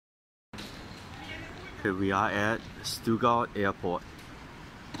Here we are at Stuttgart Airport.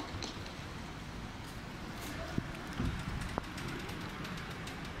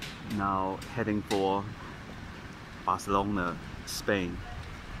 Now heading for Barcelona, Spain.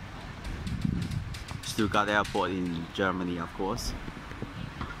 Stuttgart Airport in Germany, of course.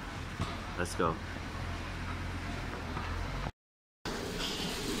 Let's go.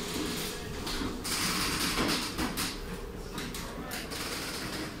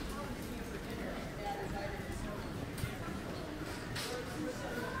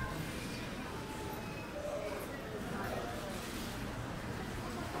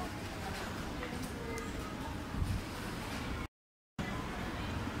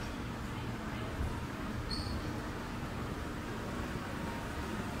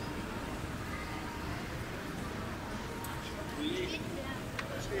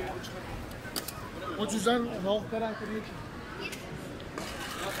 Moet u zijn hoog bereiken niet?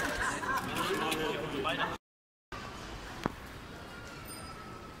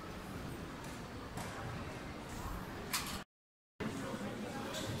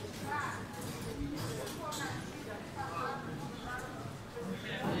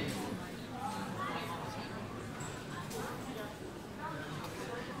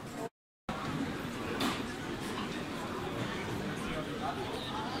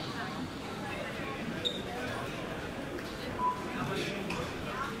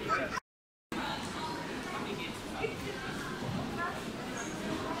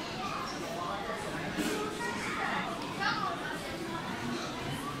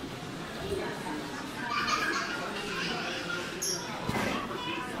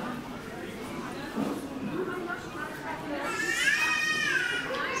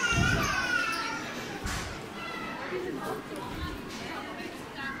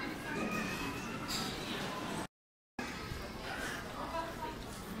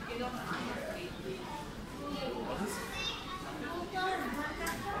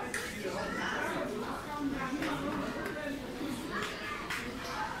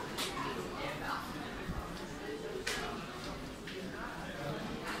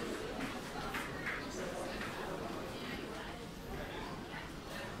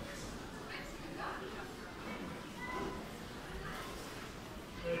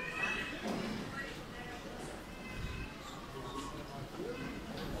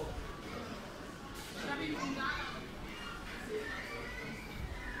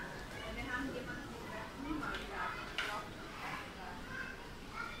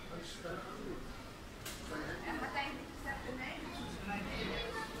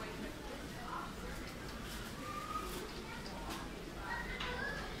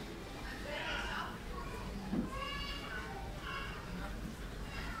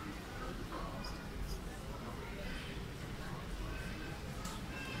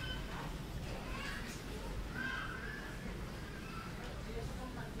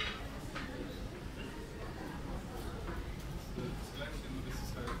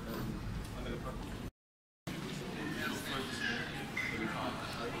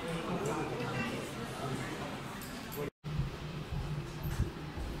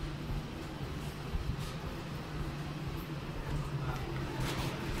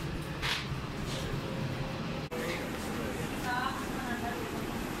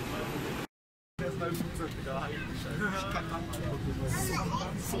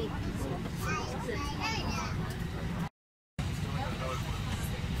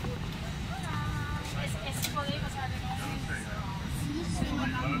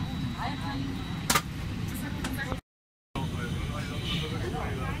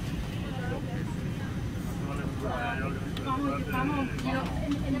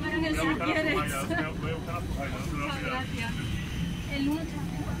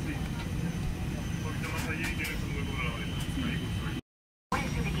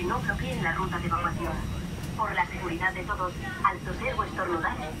 No bloqueen la ruta de evacuación. Por la seguridad de todos, al toser o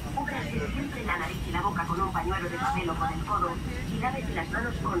estornudar, cúbrase siempre la nariz y la boca con un pañuelo de papel o con el codo y lávese las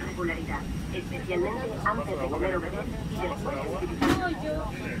manos con regularidad, especialmente antes de comer o beber y después de utilizar.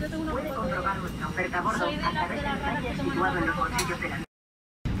 Puede comprobar nuestra oferta a bordo a través del flyer situado en los bolsillos de la...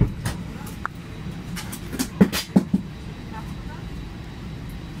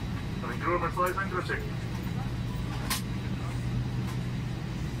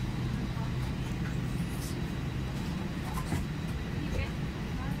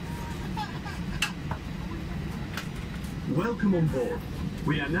 Welcome on board.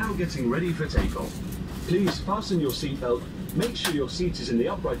 We are now getting ready for takeoff. Please fasten your seatbelt, make sure your seat is in the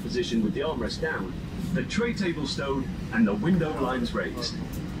upright position with the armrest down, the tray table stowed and the window blinds raised.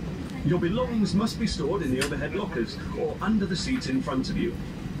 Your belongings must be stored in the overhead lockers or under the seat in front of you.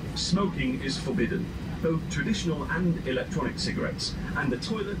 Smoking is forbidden. both traditional and electronic cigarettes, and the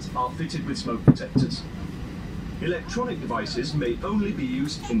toilets are fitted with smoke detectors. Electronic devices may only be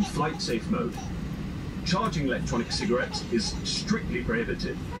used in flight-safe mode. Charging electronic cigarettes is strictly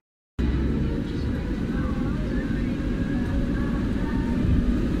prohibited.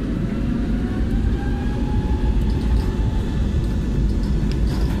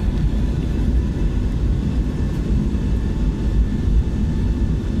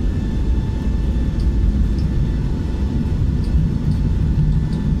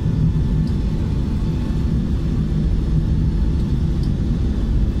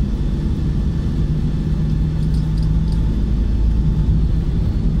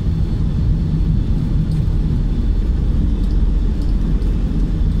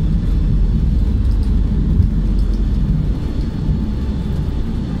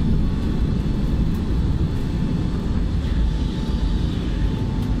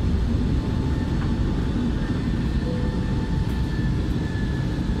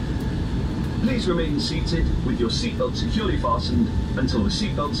 Please remain seated with your seatbelt securely fastened until the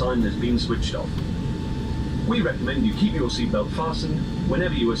seatbelt sign has been switched off. We recommend you keep your seatbelt fastened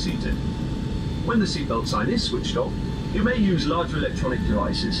whenever you are seated. When the seatbelt sign is switched off, you may use larger electronic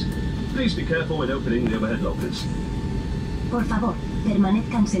devices. Please be careful when opening the overhead lockers. Por favor,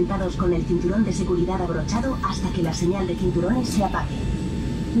 permanezcan sentados con el cinturón de seguridad abrochado hasta que la señal de cinturones se apague.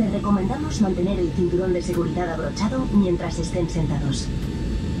 Les recomendamos mantener el cinturón de seguridad abrochado mientras estén sentados.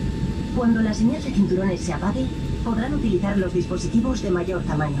 Cuando la señal de cinturones se apague, podrán utilizar los dispositivos de mayor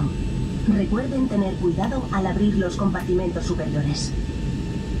tamaño. Recuerden tener cuidado al abrir los compartimentos superiores.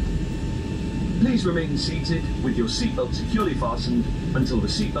 Please remain seated with your seatbelt securely fastened until the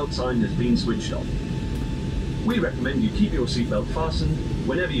seatbelt sign has been switched off. We recommend you keep your seatbelt fastened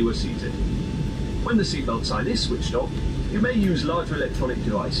whenever you are seated. When the seatbelt sign is switched off, you may use larger electronic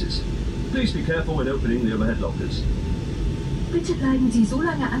devices. Please be careful when opening the overhead lockers. Bitte bleiben Sie so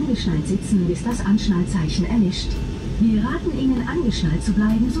lange angeschnallt sitzen, bis das Anschnallzeichen erlischt. Wir raten Ihnen, angeschnallt zu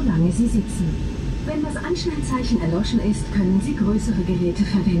bleiben, solange Sie sitzen. Wenn das Anschnallzeichen erloschen ist, können Sie größere Geräte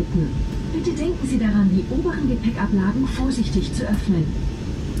verwenden. Bitte denken Sie daran, die oberen Gepäckablagen vorsichtig zu öffnen.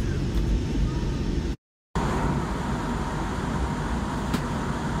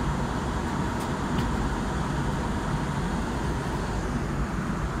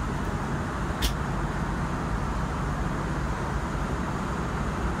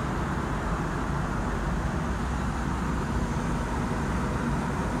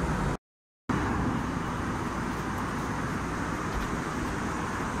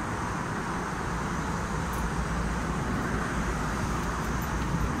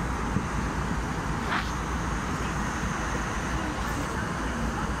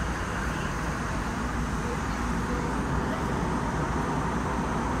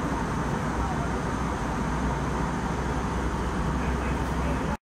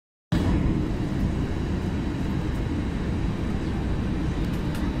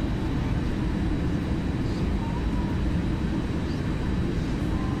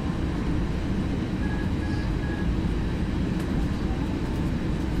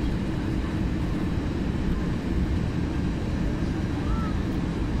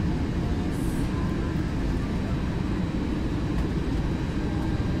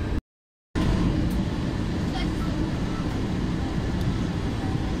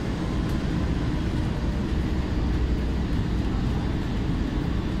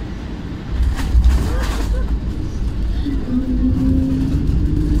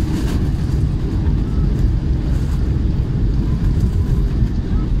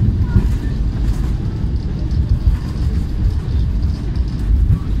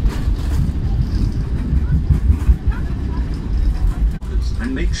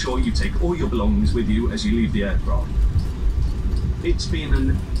 Make sure you take all your belongings with you as you leave the aircraft. It's been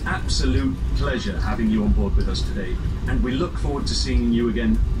an absolute pleasure having you on board with us today, and we look forward to seeing you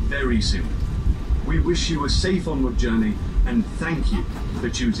again very soon. We wish you a safe onward journey, and thank you for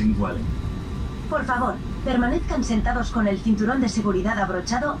choosing Vueling. Por favor, permanezcan sentados con el cinturón de seguridad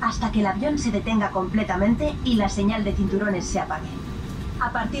abrochado hasta que el avión se detenga completamente y la señal de cinturones se apague.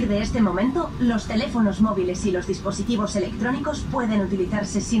 A partir de este momento, los teléfonos móviles y los dispositivos electrónicos pueden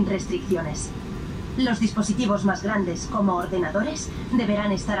utilizarse sin restricciones. Los dispositivos más grandes, como ordenadores,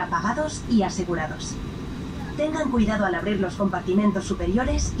 deberán estar apagados y asegurados. Tengan cuidado al abrir los compartimentos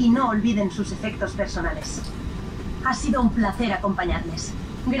superiores y no olviden sus efectos personales. Ha sido un placer acompañarles.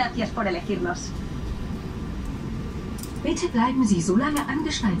 Gracias por elegirnos. Bitte bleiben Sie so lange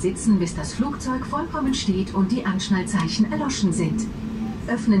angeschnallt sitzen, bis das Flugzeug vollkommen steht und die Anschnallzeichen erloschen sind.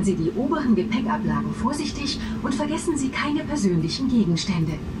 Öffnen Sie die oberen Gepäckablagen vorsichtig und vergessen Sie keine persönlichen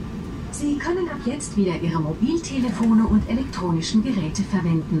Gegenstände. Sie können ab jetzt wieder Ihre Mobiltelefone und elektronischen Geräte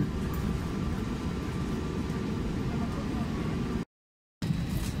verwenden.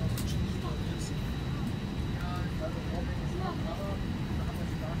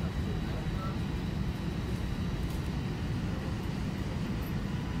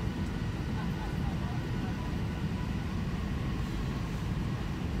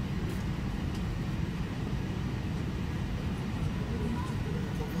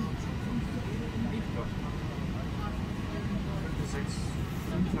 Sechs,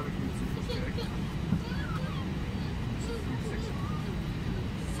 fünf habe ich mir zu